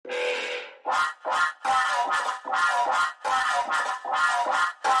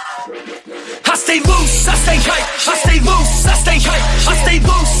I stay loose, I stay hype. I stay loose, I stay hype. I stay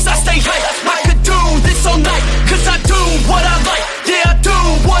loose, I stay hype. I could do this all night, cause I do what I like. Yeah, I do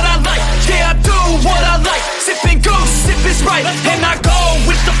what I like. Yeah, I do what I like. Sipping goose, sip is right. And I go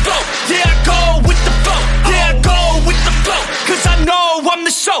with the flow. Yeah, I go with the flow. Yeah, I go with the flow. Cause I know I'm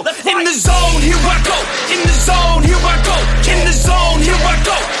the show. In the zone, here I go. In the zone, here I go. In the zone, here I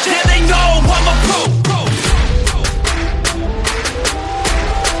go. Yeah, they know I'm a pro.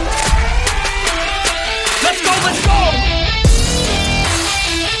 Let's go, let's go.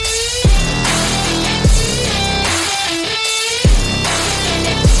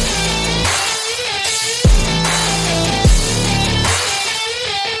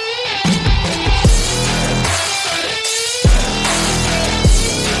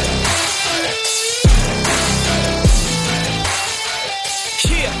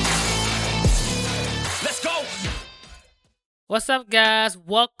 What's up, guys?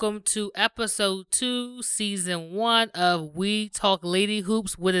 Welcome to Episode 2, Season 1 of We Talk Lady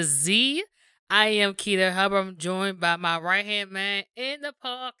Hoops with a Z. I am Keita Hubbard. I'm joined by my right-hand man in the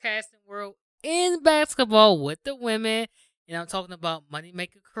podcasting world in basketball with the women. And I'm talking about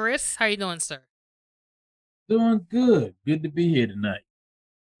Moneymaker Chris. How you doing, sir? Doing good. Good to be here tonight.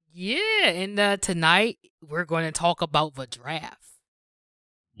 Yeah, and tonight we're going to talk about the draft.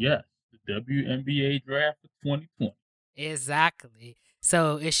 Yes, the WNBA draft of 2020. Exactly.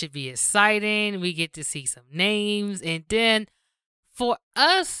 So it should be exciting. We get to see some names. And then for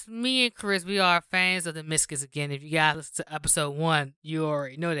us, me and Chris, we are fans of the Mystics again. If you guys listen to episode 1, you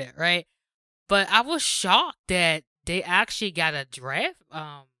already know that, right? But I was shocked that they actually got a draft.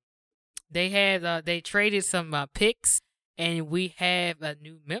 They traded some picks, and we have a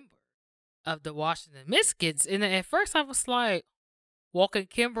new member of the Washington Mystics. And at first I was like, Walker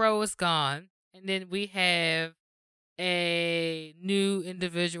Kimbrough is gone. And then we have a new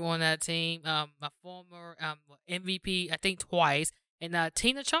individual on that team, a former MVP, I think twice, and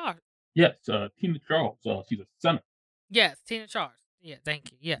Tina Charles. Yes, Tina Charles. She's a center. Yes, Tina Charles. Yeah,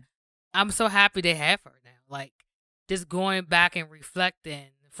 thank you. Yeah. I'm so happy they have her now. Like, just going back and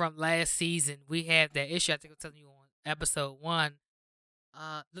reflecting from last season, we had that issue, I think I was telling you on episode 1,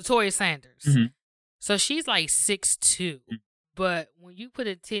 Latoya Sanders. Mm-hmm. So she's like 6'2", but when you put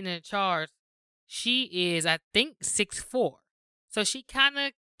in Tina Charles, she is, I think, 6'4". So she kind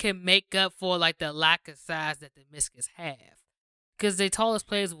of can make up for, like, the lack of size that the Mystics have. Because their tallest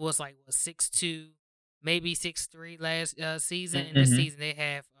players was, like, 6'2", maybe 6'3" last season. And this season they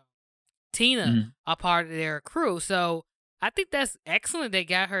have Tina a part of their crew. So I think that's excellent they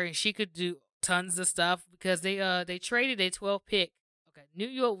got her, and she could do tons of stuff because they traded a 12 pick. Okay, New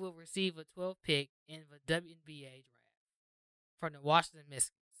York will receive a 12 pick in the WNBA draft from the Washington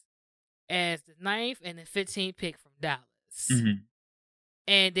Mystics as the 9th and the 15th pick from Dallas. Mm-hmm.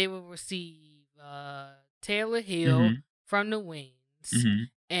 And they will receive Taylor Hill from the Wings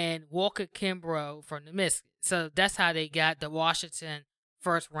and Walker Kimbrough from the Mystics. So that's how they got the Washington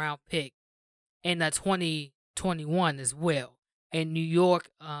first-round pick in 2021 as well. In New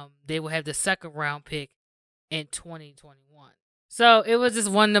York, they will have the second-round pick in 2021. So it was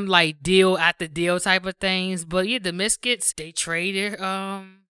just one of them, like, deal after deal type of things. But, yeah, the Mystics, they traded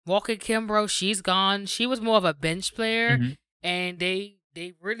Walker Kimbrough, she's gone. She was more of a bench player, and they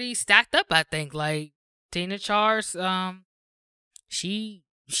really stacked up, I think. Like, Tina Charles,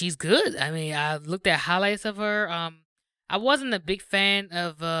 she's good. I mean, I looked at highlights of her. I wasn't a big fan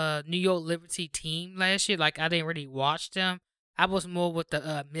of New York Liberty team last year. Like, I didn't really watch them. I was more with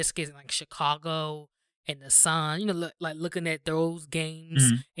the Mystics in, like, Chicago and the Sun, you know, looking at those games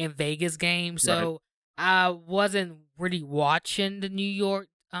and Vegas games. So I wasn't really watching the New York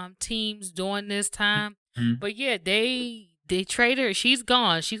teams during this time. But yeah, they traded her. She's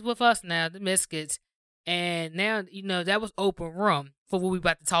gone. She's with us now, the Mystics. And now, you know, that was open room for what we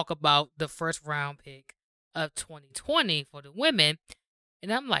about to talk about, the first round pick of 2020 for the women.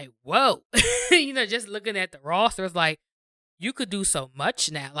 And I'm like, whoa. You know, just looking at the roster, it's like, you could do so much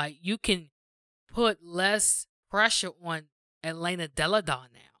now. Like, you can put less pressure on Elena Deladon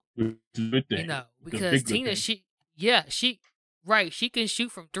now. You know, because Tina, she can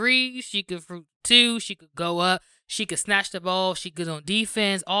shoot from 3, she can from 2, she could go up, she could snatch the ball, she good on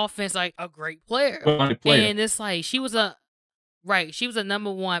defense, offense, like a great player. And it's like she was a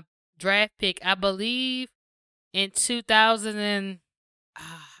number 1 draft pick, I believe, in 2000 and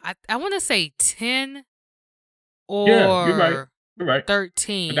I want to say 10 or you're right.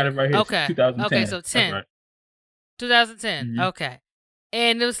 13. I got it right here. Okay. 2010. Okay, so 10. Right. 2010. Okay.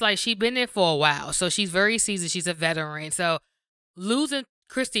 And it was like she's been there for a while, so she's very seasoned. She's a veteran. So losing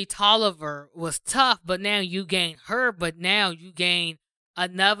Christy Tolliver was tough, but now you gain her, but now you gain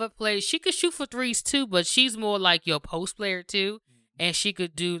another player. She could shoot for threes too, but she's more like your post player too, and she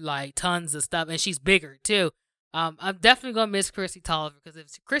could do like tons of stuff, and she's bigger too. I'm definitely gonna miss Chrissy Tolliver because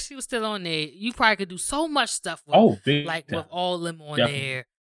if Chrissy was still on there, you probably could do so much stuff with big with time. all of them on Definitely. there.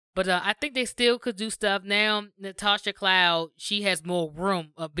 But I think they still could do stuff now. Natasha Cloud, she has more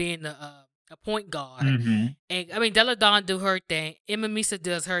room of being a point guard. Mm-hmm. And I mean, Della Dawn do her thing. Emma Misa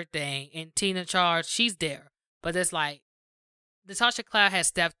does her thing. And Tina Charles, she's there. But it's like, Natasha Cloud has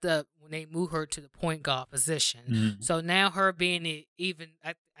stepped up when they move her to the point guard position. Mm-hmm. So now her being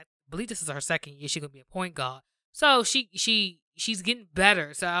I believe this is her second year, she's going to be a point guard. So she's getting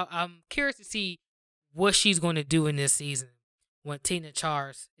better. So I'm curious to see what she's going to do in this season when Tina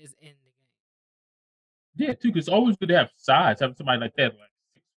Charles is in the game. Yeah, too, because it's always good to have size. Having somebody like that, like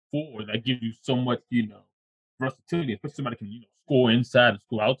 6'4", that gives you so much, versatility. Especially somebody can, score inside and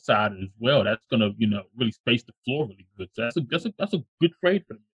score outside as well. That's gonna, really space the floor really good. So that's a good trade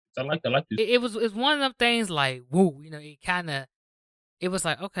for them. I like this. It's one of them things like, woo, it was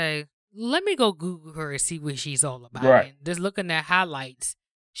like, okay, let me go Google her and see what she's all about. Right. And just looking at highlights,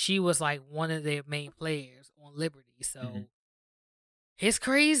 she was like one of their main players on Liberty. So it's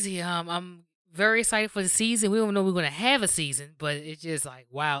crazy. I'm very excited for the season. We don't know we're gonna have a season, but it's just like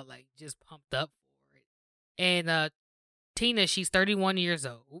wow, like just pumped up for it. And Tina, she's 31 years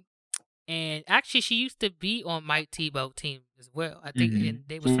old. And actually, she used to be on Mike Tebow's team as well. I think and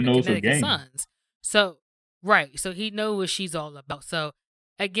they was So from he the knows her Connecticut game. Suns. So, right. So he knows what she's all about. So,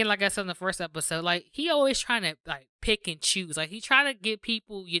 again, like I said in the first episode, like he always trying to like pick and choose. Like he trying to get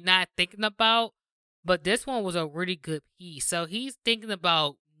people you're not thinking about. But this one was a really good piece. So he's thinking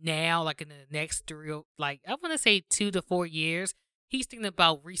about now, like in the next like I want to say 2 to 4 years. He's thinking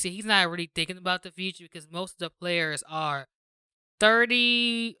about recent. He's not really thinking about the future because most of the players are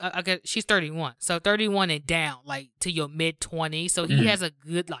 30. She's 31, so 31 and down, like to your mid 20s. So he has a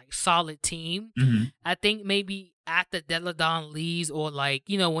good, like, solid team. I think maybe after Deladon leaves, or like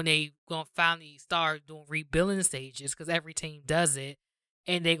when they gonna finally start doing rebuilding stages, because every team does it,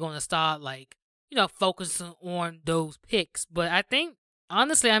 and they're gonna start like focusing on those picks. But I think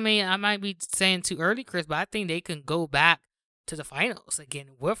honestly, I mean, I might be saying too early, Chris, but I think they can go back to the finals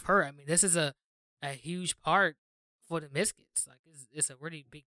again with her. I mean, this is a huge part for the Mystics. Like it's a really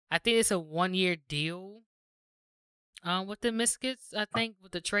big. I think it's a 1-year deal. With the Mystics, I think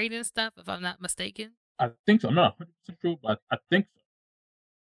with the trade and stuff, if I'm not mistaken. I think so. I'm not 100% sure, but I think so.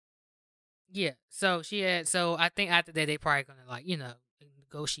 Yeah. So So I think after that they probably gonna like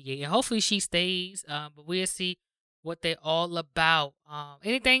negotiate, and hopefully she stays. But we'll see what they're all about.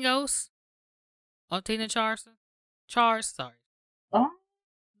 Anything else on Tina Charleston? Sorry.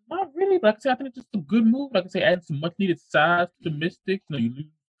 Not really, but like I said, I think it's just a good move. Like I say, adding some much needed size to the Mystics. You lose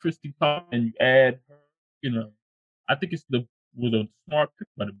Christy Pop and you add her. I think was a smart pick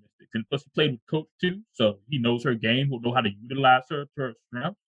by the Mystics, and plus he played with Coach too, so he knows her game. He'll know how to utilize her to her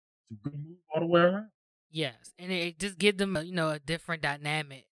strength. It's a good move all the way around. Yes, and it just gives them a different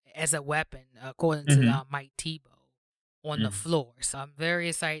dynamic as a weapon, according to Mike Tebow on the floor. So I'm very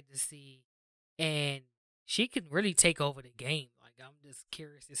excited to see, and she can really take over the game. Like I'm just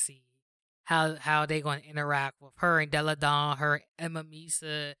curious to see how they're going to interact with her and Deladon, her Emma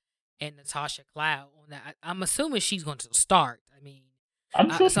Misa, and Natasha Cloud. On that, I'm assuming she's going to start. I mean,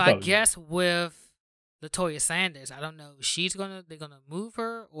 I'm sure. So I guess with Latoya Sanders, I don't know. They're gonna move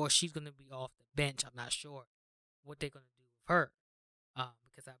her, or she's gonna be off the bench. I'm not sure what they're gonna do with her,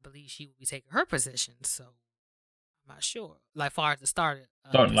 because I believe she will be taking her position. So I'm not sure, like far as the starting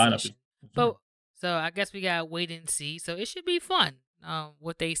lineup. But so I guess we gotta wait and see. So it should be fun.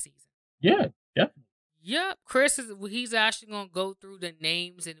 With their season. Yeah. Yep, Chris he's actually gonna go through the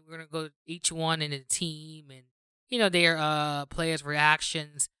names, and we're gonna go each one in the team, and their players'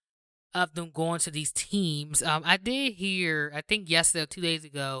 reactions of them going to these teams. I did hear, I think yesterday or 2 days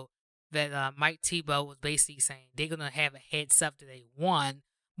ago, that Mike Tebow was basically saying they're gonna have a heads up that they won.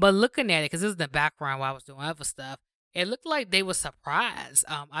 But looking at it, because this is the background while I was doing other stuff, it looked like they were surprised.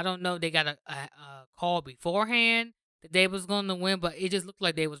 I don't know, they got a call beforehand that they was going to win, but it just looked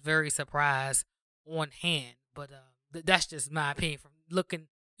like they was very surprised on hand. But that's just my opinion from looking,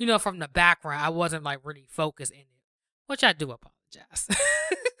 from the background. I wasn't like really focused in it, which I do apologize.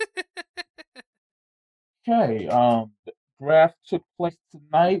 Okay. The draft took place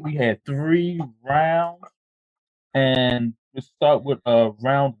tonight. We had 3 rounds, and we'll start with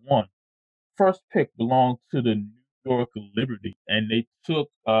round 1. First pick belonged to the New York Liberty, and they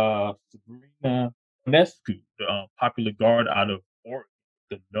took Sabrina Ionescu, the popular guard out of Oregon,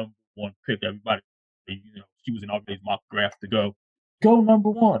 the number 1 pick. Everybody, she was in everybody's mock draft to go. go number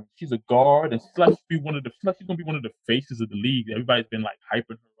one. She's a guard, and she's like she's gonna be one of the faces of the league. Everybody's been like hyping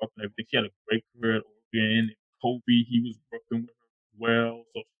her up and everything. She had a great career at Oregon. And Kobe, he was working with her well,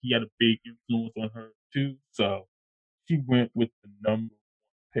 so he had a big influence on her too. So she went with the number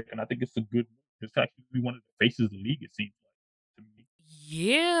one pick, and I think it's a good move. It's actually one of the faces of the league. It seems like to me.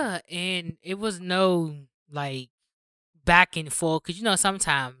 Yeah, and it was no like back and forth because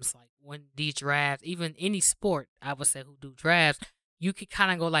sometimes like when these drafts, even any sport, I would say who do drafts, you could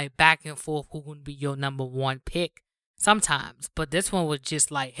kind of go like back and forth who would be your number one pick sometimes. But this one was just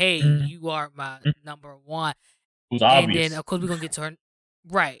like, hey, you are my number one, It was and obvious. then of course we're gonna get to her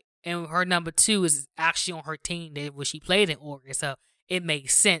right, and her number two is actually on her team that where she played in Oregon, so it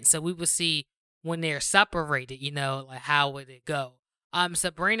makes sense. So we will see when they're separated, like how would it go.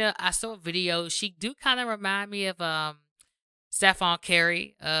 Sabrina, I saw a video. She do kind of remind me of Stephon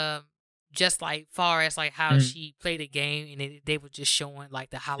Curry, just like far as like how she played the game, and they were just showing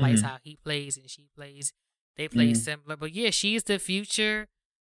like the highlights how he plays and she plays. They play similar, but yeah, she's the future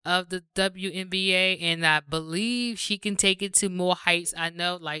of the WNBA, and I believe she can take it to more heights. I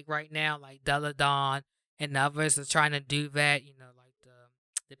know, like right now, like Della Dawn and others are trying to do that. Like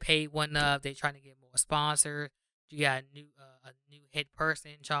the pay went up. They're trying to get more sponsors. You got a new head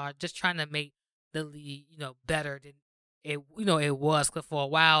person in charge, just trying to make the league, better than it was. Cause for a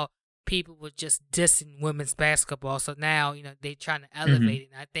while, people were just dissing women's basketball. So now, they trying to elevate it.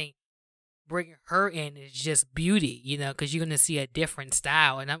 And I think bringing her in is just beauty, because you're gonna see a different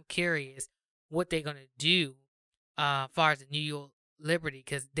style. And I'm curious what they're gonna do, as far as the New York Liberty,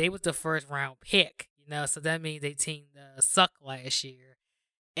 because they was the first round pick, So that means they team suck last year,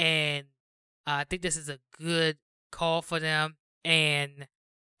 and I think this is a good call for them. And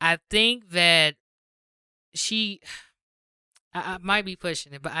I think that I might be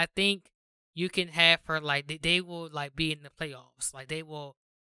pushing it, but I think you can have her like they will like be in the playoffs, like they will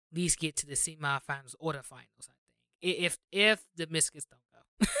at least get to the semifinals or the finals. I think if the Mystics don't go,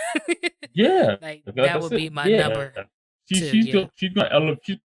 Yeah, like like that I would said, be my yeah. number two. She's Yeah, gonna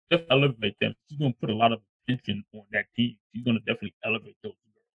elevate them. She's gonna put a lot of attention on that team. She's gonna definitely elevate those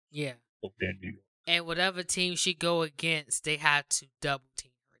girls yeah. up there in New York. And whatever team she go against, they have to double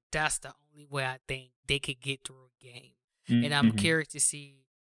team her. That's the only way I think they could get through a game. And I'm curious to see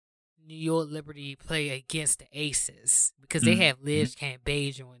New York Liberty play against the Aces because they have Liz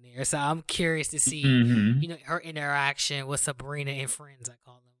Cambage on there. So I'm curious to see, her interaction with Sabrina and friends, I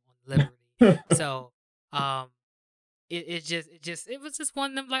call them, on Liberty. So it was just one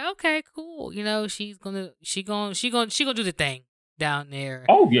of them like, okay, cool. She's gonna do the thing down there.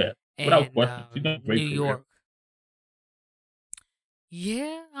 Oh yeah, without in question, she's done a great New career. York.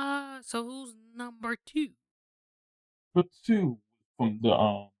 Yeah. So who's number two? But two from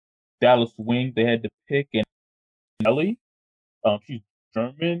the Dallas Wings, they had to pick and Ellie. She's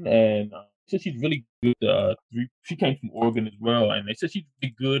German and said she's really good. Three. She came from Oregon as well, and they said she's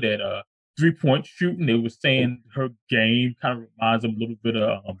really good at 3-point shooting. They were saying her game kind of reminds them a little bit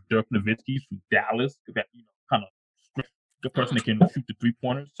of Dirk Nowitzki's from Dallas. That kind of the person that can shoot the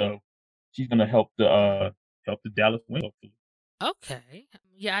 3-pointers. So she's gonna help the Dallas Wings. Hopefully. Okay.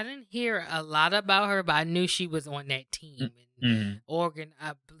 Yeah, I didn't hear a lot about her, but I knew she was on that team. And Oregon,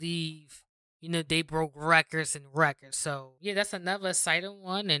 I believe, they broke records and records. So, yeah, that's another exciting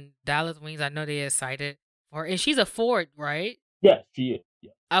one. And Dallas Wings, I know they're excited for her. And she's a forward, right? Yeah, she is.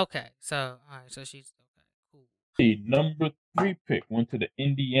 Yeah. Okay. So, all right. So she's okay. Cool. The number 3 pick went to the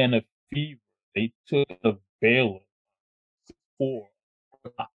Indiana Fever. They took the Baylor 6'4".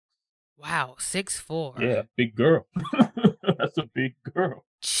 Wow, 6'4". Yeah, big girl. That's a big girl.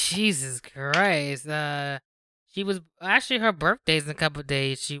 Jesus Christ. She was actually, her birthday's in a couple of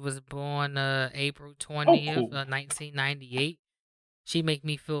days. She was born April 20th, cool. 1998. She make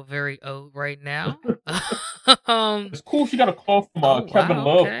me feel very old right now. It's cool. She got a call from Kevin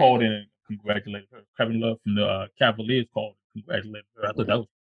Love okay. called in and congratulated her. Kevin Love from the Cavaliers called and congratulated her. I thought that was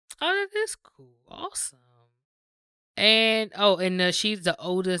Oh, that is cool. Awesome. And she's the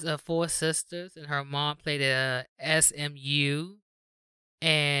oldest of 4 sisters, and her mom played at SMU.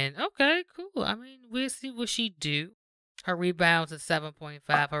 And okay, cool. I mean, we'll see what she do. Her rebounds is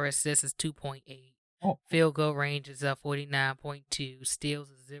 7.5. Her assists is 2.8. Oh. Field goal range is 49.2. Steals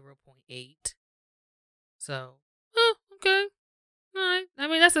is 0.8. So, okay. All right. I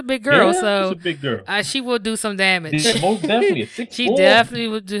mean, that's a big girl. Yeah, so that's a big girl. She will do some damage. Yeah, most definitely. 6'4". She definitely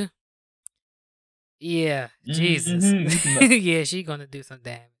would do. Yeah, Jesus. Yeah, she's gonna do some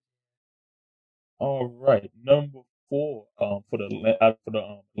damage. All right, number 4 for the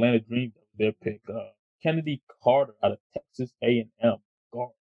Atlanta Dream, their pick Kennedy Carter out of Texas A&M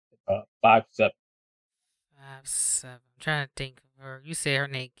guard 5'7". 5'7". I'm trying to think of Or you say her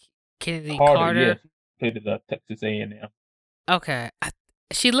name, Kennedy Carter, yeah, Carter. she played at Texas A&M. Okay,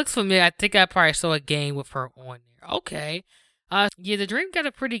 she looks familiar. I think I probably saw a game with her on there. Okay, yeah, the Dream got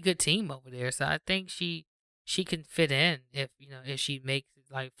a pretty good team over there, so I think she can fit in if she makes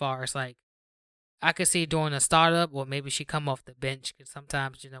it like far as like I could see during a startup or maybe she come off the bench because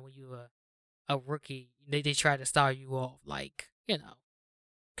sometimes when you a rookie they try to start you off like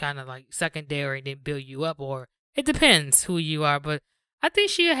kind of like secondary and then build you up, or it depends who you are, but I think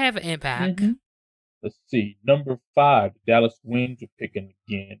she'll have an impact. Mm-hmm. Let's see. Number 5, Dallas Wings are picking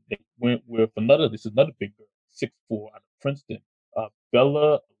again. They went with this is another big girl, 6'4" out of Princeton.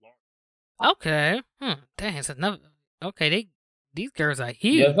 Bella. Okay. Dang, it's another. Okay, these girls are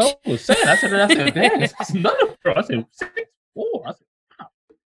Yes, huge. I was saying. I said, dang, it's another girl. I said 6'4". I said,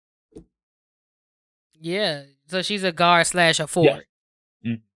 wow. Yeah. So she's a guard / a Yes. forward.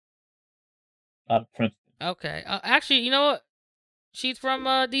 Mhm. Out of Princeton. Okay. Actually, you know what? She's from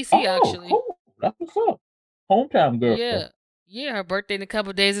DC. Oh, Actually. cool. That's what's up. Hometown girl. Yeah. Yeah, her birthday in a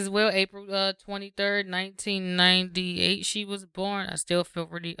couple days as well. April 23rd, 1998. She was born. I still feel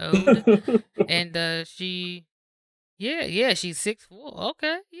really old. And she's 6'4".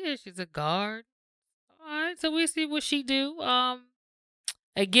 Okay, yeah, she's a guard. All right, so we see what she do.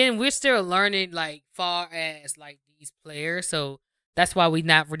 Again, we're still learning like far as like these players, so that's why we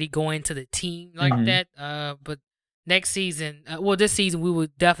not really going to the team like Mhm. that. But next season, this season we will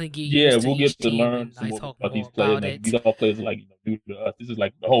definitely get Yeah, used to we'll each get to team learn and some more talk about these more players. about Like, these it. all players are like new to us. This is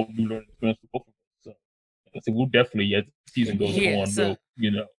like the whole new learning experience for both of us. So, like I said, we'll definitely, as the season goes Yeah, on, so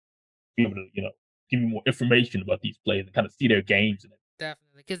we'll be able to give you more information about these players and kind of see their games.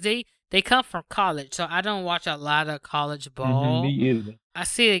 definitely because they come from college, so I don't watch a lot of college Me ball. either. I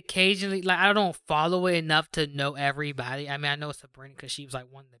see it occasionally. Like I don't follow it enough to know everybody. I mean, I know Sabrina because she was like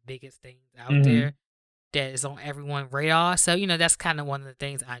one of the biggest things out there that is on everyone's radar. So that's kind of one of the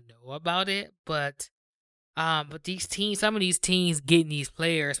things I know about it. But these teams, some of these teams getting these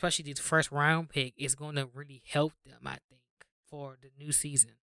players, especially these first round pick, is going to really help them. I think for the new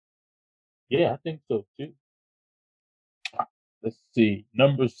season. Yeah, I think so too. Let's see.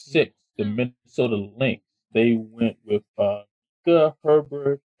 Number 6, the Minnesota Lynx. They went with Mika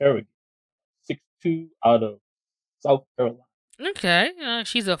Herbert Harrigan, 6'2", out of South Carolina. Okay,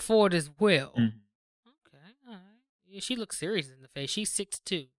 she's a forward as well. Mhm. Okay, all right. Yeah, she looks serious in the face. She's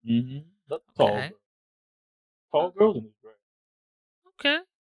 6'2". That's tall Okay. girl. Tall girls in this draft. Okay.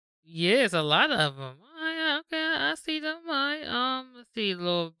 Yeah, it's a lot of them. Oh, yeah, okay, I see them. All right. Let's see a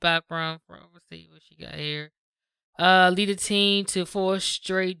little background from. Let's see what she got here. Lead a team to 4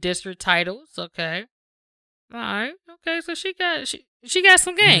 straight district titles. Okay. All right. Okay, so she got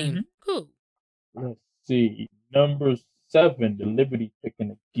some game. Mhm. Cool. Let's see. Number 7, the Liberty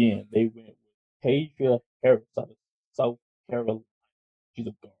picking again. They went with Tasia Harris out of South Carolina. She's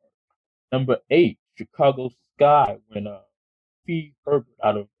a guard. Number 8, Chicago Sky went P. Herbert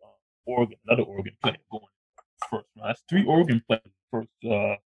out of Oregon, another Oregon player going first round. That's 3 Oregon players first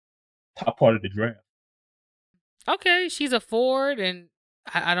top part of the draft. Okay, she's a forward, and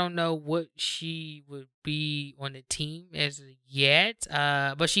I don't know what she would be on the team as of yet.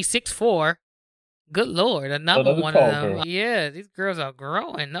 But she's 6'4". Good lord, another one of tall them. girl. Yeah, these girls are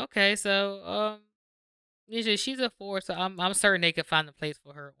growing. Okay, so she's a forward, so I'm certain they could find a place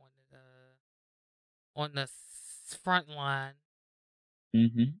for her on the front line.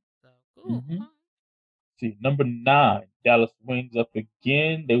 Mm-hmm. So cool. Mm-hmm. See, number 9, Dallas Wings up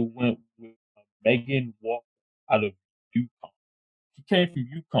again. They went with Megan Walker out of UConn. She came from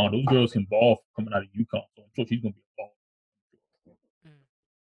UConn. Those girls can ball coming out of UConn, so I'm sure she's gonna be a ball.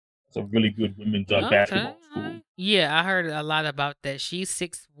 It's a really good women's basketball school. Yeah, I heard a lot about that. She's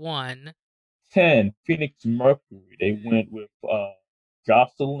 6'1". 10, Phoenix Mercury. They went with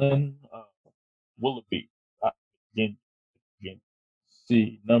Jocelyn Willoughby. Again.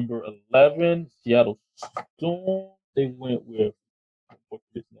 See, number 11, Seattle Storm. They went with, what's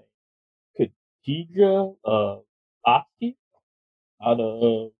his name? Khadija Oski out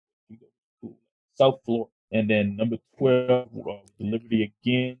of South Florida. And then number 12, Liberty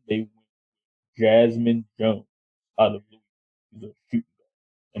again. They went Jasmine Jones out of Louis. She's a shooting guard.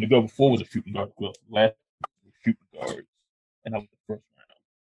 And the girl before was a shooting guard as well. Last was shooting guards. And that was the first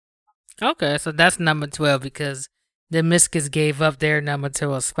round. Okay, so that's number 12 because the Miskits gave up their number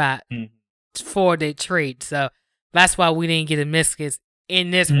 12 spot for their trade. So that's why we didn't get the Miskits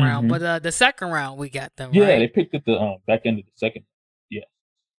in this round. But the second round, we got them, yeah, right? they picked at the back end of the second. Yeah.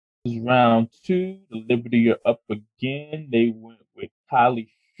 This is round 2. The Liberty are up again. They went with Kylie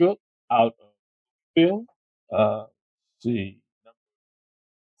Shook out of Phil. See, number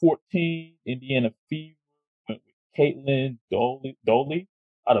 14, Indiana Fever went with Caitlin Doley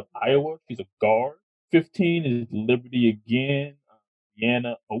out of Iowa. She's a guard. 15 is Liberty again.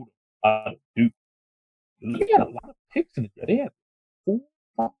 Deanna Odom out of Duke. They had a lot of picks in it. They had 4,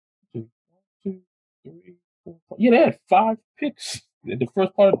 5, 2, 1, 2, 3, 4, 5. Yeah, they had 5 picks in the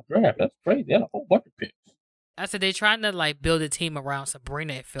first part of the draft. That's crazy. They had a whole bunch of picks. I said they trying to like build a team around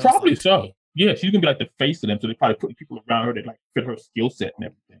Sabrina. It feels Probably like to so. me. Yeah, she's gonna be like the face of them, so they're probably putting people around her that like fit her skill set and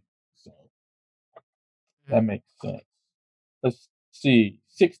everything. So that makes sense. Let's see.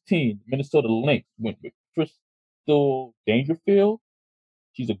 16, Minnesota Lynx went with Crystal Dangerfield.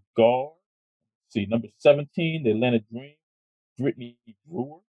 She's a guard. Let's see, number 17, the Atlanta Dream, Brittany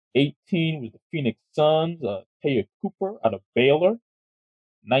Brewer. 18 was the Phoenix Suns, Taya Cooper out of Baylor.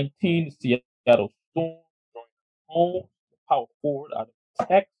 19, the Seattle Storm, Jordan Holmes, the power forward out of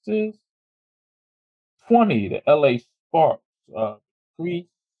Texas. 20, the LA Sparks, Priest,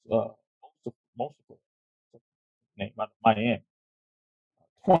 most of name out of Miami.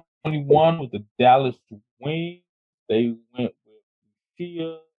 21 was the Dallas Wings. They went with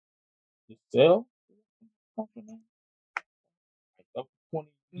Lucia Giselle. Up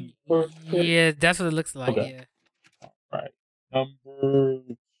 21st pick. Yeah, that's what it looks like. Okay. Yeah. All right. Number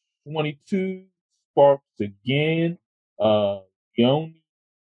 22, Sparks again. Yoni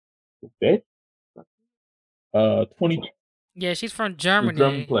Quebec. 20. Yeah, she's from Germany.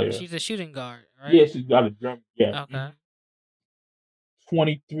 German player. She's a shooting guard, right? Yeah, she's got a German. Yeah. Okay.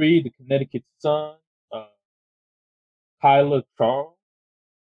 23, the Connecticut Sun, Kyla Charles.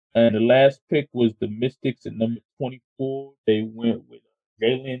 And the last pick was the Mystics at number 24. They went with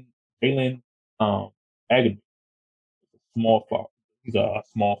Jalen Agnew. Small forward. He's a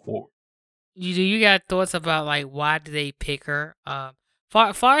small forward. You got thoughts about like why did they pick her?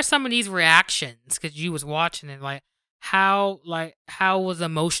 Far as some of these reactions, because you was watching it, like how was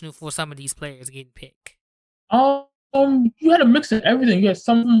emotional for some of these players getting picked? You had a mix of everything. You had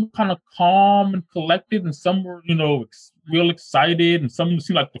some kind of calm and collected, and some were, real excited, and some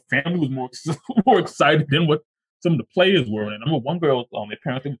seemed like the family was more excited than what some of the players were. And I remember one girl, their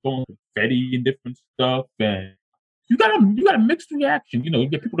parents were throwing confetti and different stuff, and you got a mixed reaction. You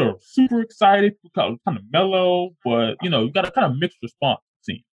get people that are super excited, kind of mellow, but you got a kind of mixed response.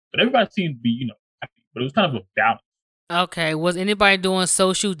 But everybody seemed to be happy, but it was kind of a balance. Okay, was anybody doing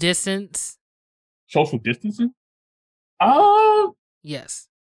social distance? Social distancing? Yes.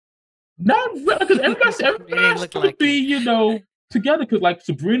 Not really, because everybody seemed to be, together. Because like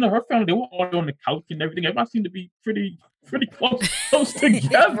Sabrina, her family, they were all on the couch and everything. Everybody seemed to be pretty close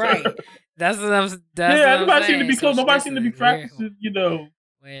together. Right. That's what I'm. Everybody seemed to be close. Nobody seemed to be practicing.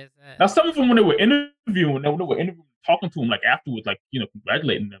 Where's that? Now some of them, when they were interviewing, talking to them like afterwards, like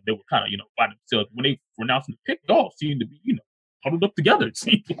congratulating them, they were kind of by themselves. When they were announcing the pick, they all seemed to be huddled up together. It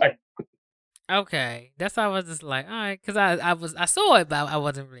seemed like. Okay, that's why I was just like, all right, because I saw it, but I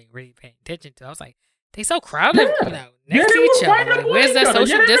wasn't really paying attention to it. I was like, they so crowded next to each other. Like, where's that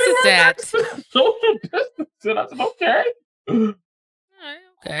social distance at? Social distancing. I said, okay. All right,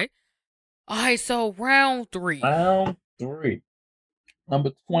 okay. All right, so round 3.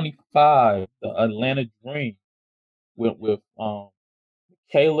 Number 25, the Atlanta Dream went with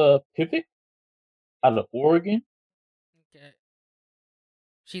Michaela Pivot out of Oregon. Okay.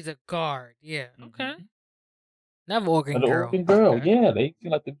 She's a guard. Yeah. Okay. Another Oregon girl. Oregon girl. Okay. Yeah, they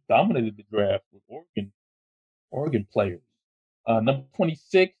seem like they dominated the draft with Oregon players. Number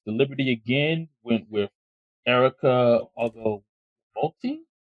 26, the Liberty again went with Erica Multi.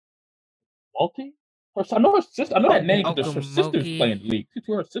 I know her sister. I know that name because her sisters play in the league.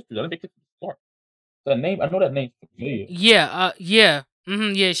 Two of her sisters. I think they get the start. That name. I know that name's familiar. Yeah. Yeah.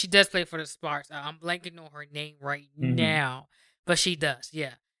 Yeah, she does play for the Sparks. I'm blanking on her name right now, but she does.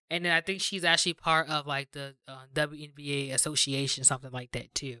 Yeah. And then I think she's actually part of like the WNBA association, something like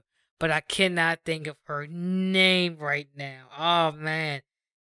that too. But I cannot think of her name right now. Oh man.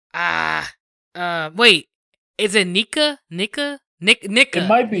 Wait. Is it Nika? Nika? It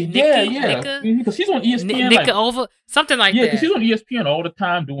might be. Yeah. Because she's on ESPN. Nika over something like that. Yeah, because she's on ESPN all the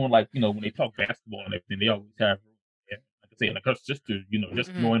time doing like when they talk basketball and everything, they always have like I say, like her sister,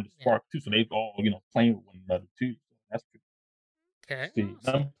 just joined the Spark too, so they all playing with one another too. So that's good. Okay. See,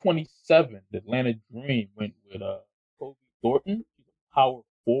 number 27, the Atlanta Dream went with Kobe Thornton. She's a power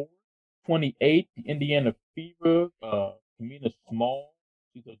forward. 28, the Indiana Fever, Kamina Small.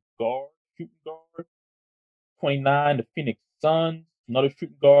 She's a shooting guard. 29, the Phoenix Suns, another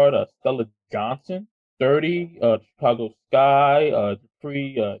shooting guard, Stella Johnson. 30, Chicago Sky,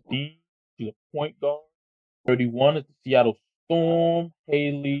 Dupree Dean. She's a point guard. 31 is the Seattle Storm,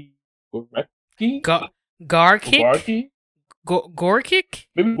 Haley Gorecki. Gorkick? Gorky? Gorkick?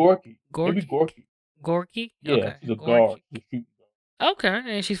 Maybe Gorky. Gorky? Yeah, Okay. she's a Gorky. guard. She's a shooting guard. Okay.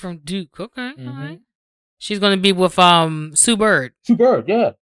 And she's from Duke. Okay. All Mhm. right. She's gonna be with Sue Bird. Sue Bird,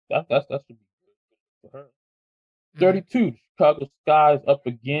 yeah. That should be good for her. Mhm. 32, Chicago Sky's up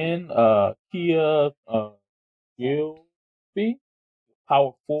again. Kia Gilby,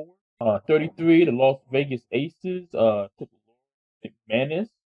 power forward. 33, the Las Vegas Aces took McManus,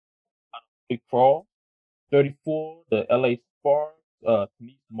 big crawl. 34, the LA Sparks,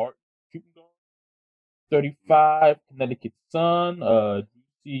 Denise Martin, shooting guard. 35, Connecticut Sun,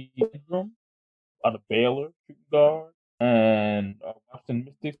 GC Ingram out of Baylor, shooting guard. And Washington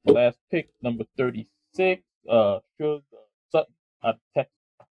Mystics, the last pick, number 36, Suge Sutton out of Texas.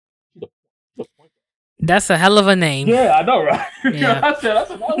 She's a point guard. That's a hell of a name. Yeah, I know, right? Yeah. I said, I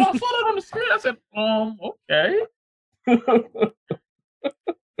saw that on the screen. I said, okay.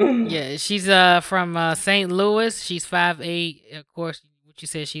 Yeah, she's from St. Louis. She's 5'8". Of course, what you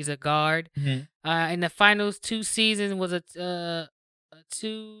said, she's a guard. Mhm. In the finals 2 seasons was a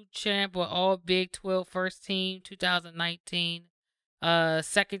 2 champ with all Big 12 first team 2019,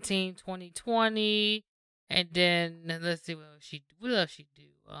 second team 2020, and then let's see what else she do.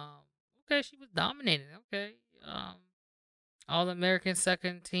 Okay, she was dominating. Okay, All American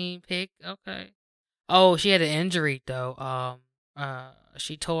second team pick. Okay. Oh, she had an injury though.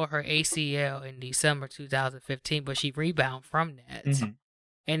 She tore her ACL in December 2015, but she rebounded from that. Mhm.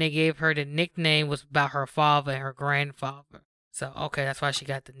 And they gave her the nickname was about her father and her grandfather. So okay, that's why she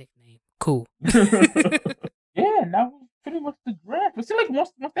got the nickname. Cool. Yeah, and that was pretty much the draft. It seemed like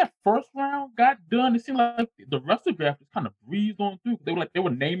once that first round got done, it seemed like the rest of the draft just kind of breezed on through. They were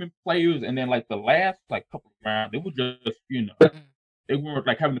naming players, and then like the last couple of rounds, it was just they weren't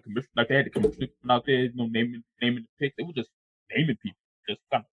like having the commission, like they had the commission out there, naming the picks. They were just naming people, just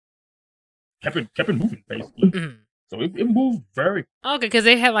kind of kept it moving basically. So it moved very. Okay, because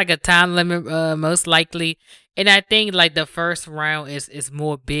they had like a time limit, most likely, and I think like the first round is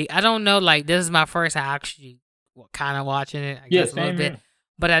more big. I don't know, like this is my first actually kind of watching it. I guess a little bit,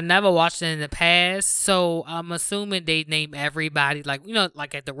 but I never watched it in the past, so I'm assuming they name everybody like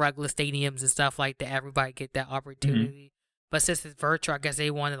like at the regular stadiums and stuff like that. Everybody get that opportunity, but since it's virtual, I guess they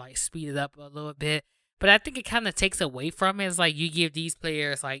want to like speed it up a little bit. But I think it kind of takes away from it. It's like you give these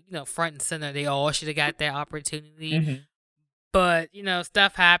players like front and center. They all should have got that opportunity. But,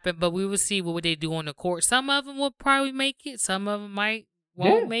 stuff happened. But we will see what they do on the court. Some of them will probably make it. Some of them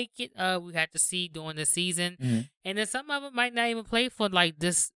won't make it. We have to see during the season. And then some of them might not even play for like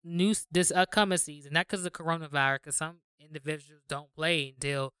this upcoming season. Not because of coronavirus, because some individuals don't play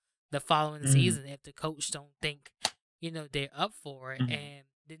until the following season if the coach don't think, they're up for it. And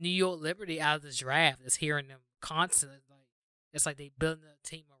the New York Liberty out of the draft is hearing them constantly. It's like they building a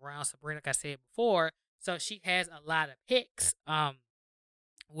team around Sabrina, like I said before. So she has a lot of picks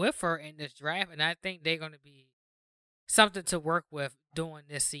with her in this draft, and I think they're going to be something to work with during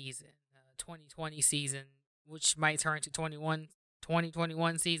this season, 2020 season, which might turn to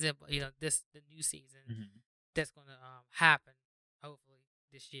 2021 season, but the new season that's going to happen hopefully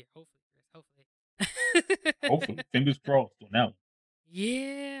this year. Hopefully, fingers crossed on that one.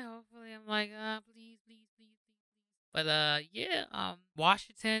 Yeah, hopefully. I'm like, please. But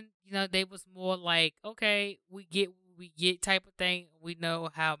Washington, they was more like, okay, we get type of thing. We know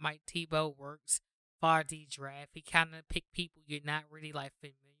how Mike Tebow works for the draft. He kind of pick people you're not really like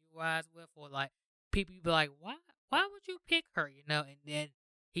familiarized with, or like people you be like, why would you pick her? And then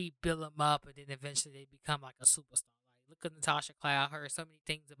he build them up, and then eventually they become like a superstar. Like look at Natasha Cloud. I heard so many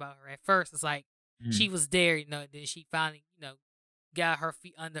things about her. At first, it's like she was there, and then she finally, got her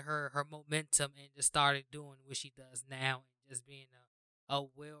feet under her momentum and just started doing what she does now and just being a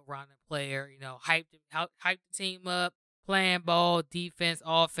well-rounded player. Hyped the team up, playing ball, defense,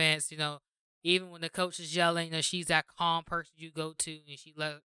 offense. Even when the coach is yelling, she's that calm person you go to, and she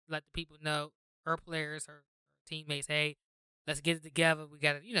let the people know, her players, her teammates, hey, let's get it together. We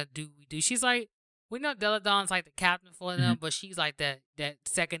gotta do what we do. She's like, we know Deladon's like the captain for them, but she's like that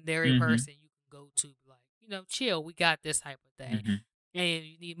secondary person you can go to, like. Chill, we got this type of thing. And if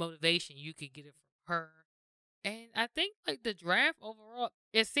you need motivation, you could get it from her. And I think like the draft overall,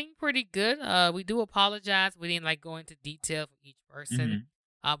 it seemed pretty good. We do apologize. We didn't like go into detail for each person.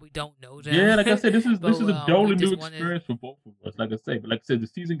 We don't know them. Yeah, like I said, this is a totally new experience for both of us. Like I say, but like I said, the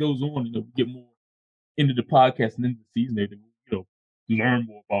season goes on, we get more into the podcast and into the season, everything, learn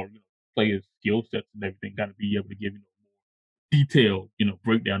more about players' skill sets and everything, kind of be able to give more detailed,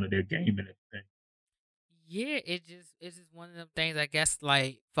 breakdown of their game and everything. Yeah, it's just one of them things, I guess,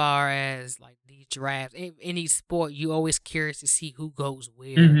 like far as like these drafts, in any sport, you always curious to see who goes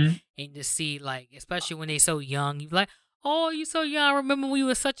where and to see like, especially when they're so young, you're like, "Oh, you so young. I remember when you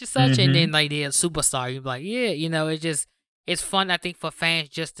was such and such." And then like they're a superstar. You're like, yeah, it's fun. I think for fans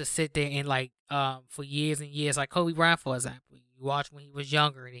just to sit there and like for years and years, like Kobe Bryant, for example, you watch when he was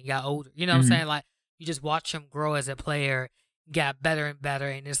younger and he got older. You know what I'm saying? Like you just watch him grow as a player, got better and better,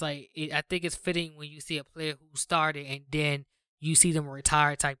 and it's like I think it's fitting when you see a player who started and then you see them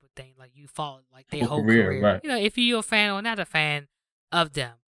retire type of thing. Like you follow like their whole career. Right. If you're a fan or not a fan of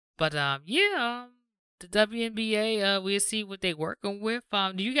them. But the WNBA, we'll see what they working with.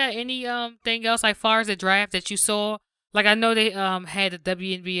 Do you got any thing else like far as the draft that you saw? Like I know they had the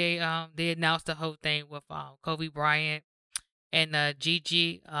WNBA they announced the whole thing with Kobe Bryant and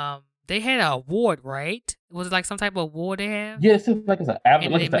Gigi. They had an award, right? Was it like some type of award they have? Yeah, it's like it's an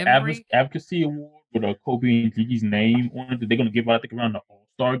advocacy award with Kobe and Gigi's name on it that they're gonna give out, I think, around the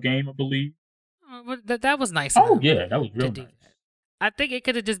All-Star game, I believe. But that was nice. Oh yeah, that was real nice. I think it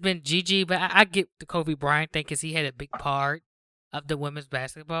could have just been Gigi, but I get the Kobe Bryant thing because he had a big part of the women's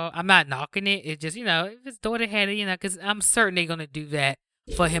basketball. I'm not knocking it. It's just, if his daughter had it, because I'm certain they're going to do that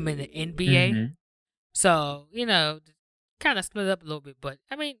for him in the NBA. So, kind of split up a little bit. But,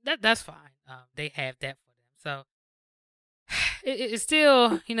 I mean, that's fine. They have that for them. So, it's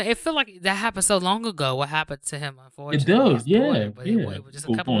still, it felt like that happened so long ago. What happened to him, unfortunately. It does, yeah. But it was just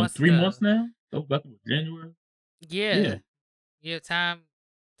a couple months 3 months now? So back in January? Yeah. Yeah, time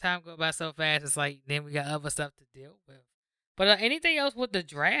go by so fast. It's like then we got other stuff to deal with. But anything else with the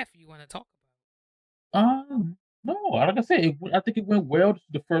draft you want to talk about? No. Like I said, I think it went well. This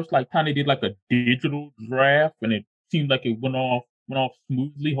is the first time they did like a digital draft, and it seemed like it went off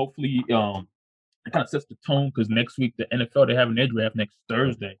smoothly. Hopefully, it kind of sets the tone because next week the NFL they're having their draft next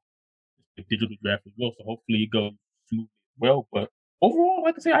Thursday, the digital draft as well. So hopefully it goes smoothly as well. But overall,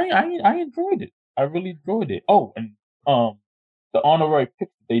 like I said, I enjoyed it. I really enjoyed it. Oh, and the honorary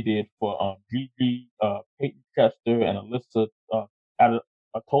picks they did for Gigi, Peyton Chester, and Alyssa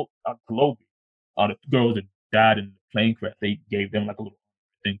Atolobi, the girls that died in the plane crash, they gave them like a little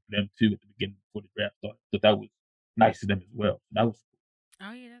thing for them too at the beginning before the draft started. So that was nice of them as well. That was cool.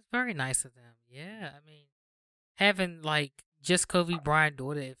 Oh yeah, that's very nice of them. Yeah, I mean, having like just Kobe Bryant's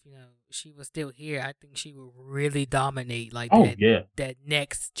daughter, if she was still here, I think she would really dominate that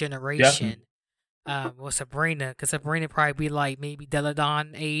next generation. Definitely. With Sabrina, because Sabrina probably be like maybe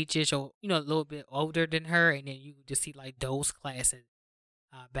Deladon age-ish or a little bit older than her, and then you just see like those classes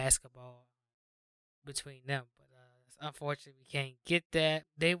basketball between them. But unfortunately, we can't get that.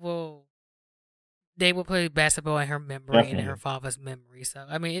 They will play basketball in her memory and in her father's memory. So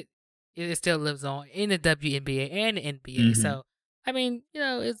I mean, it still lives on in the WNBA and the NBA. So I mean,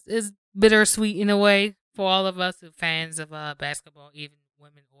 it's bittersweet in a way for all of us fans of basketball, even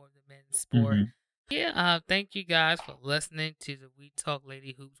women or the men's sport. Yeah, thank you guys for listening to the We Talk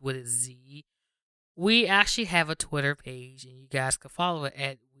Lady Hoops with a Z. We actually have a Twitter page, and you guys can follow it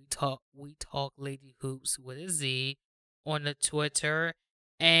at We Talk Lady Hoops with a Z on the Twitter,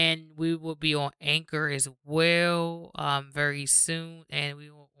 and we will be on Anchor as well very soon. And we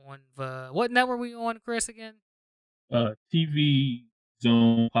will on what network we on, Chris, again? TV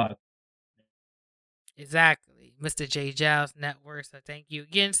Zone Podcast. Exactly. Mr. J. Giles Network. So thank you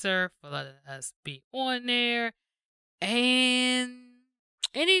again, sir, for letting us be on there. And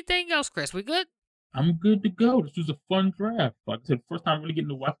anything else, Chris? We good? I'm good to go. This was a fun draft. Like I said, first time really getting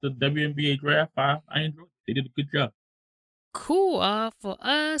to watch the WNBA draft. I enjoyed it. They did a good job. Cool. For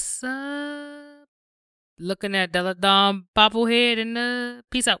us, looking at Deladon bobblehead, and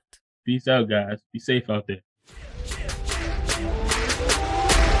peace out. Peace out, guys. Be safe out there.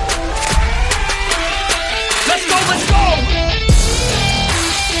 Let's go, let's go!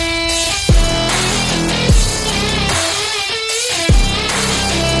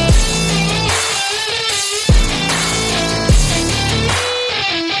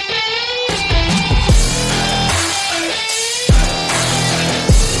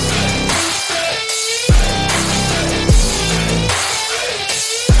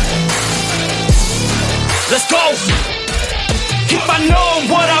 Let's go! If I know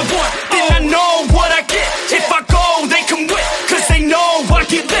what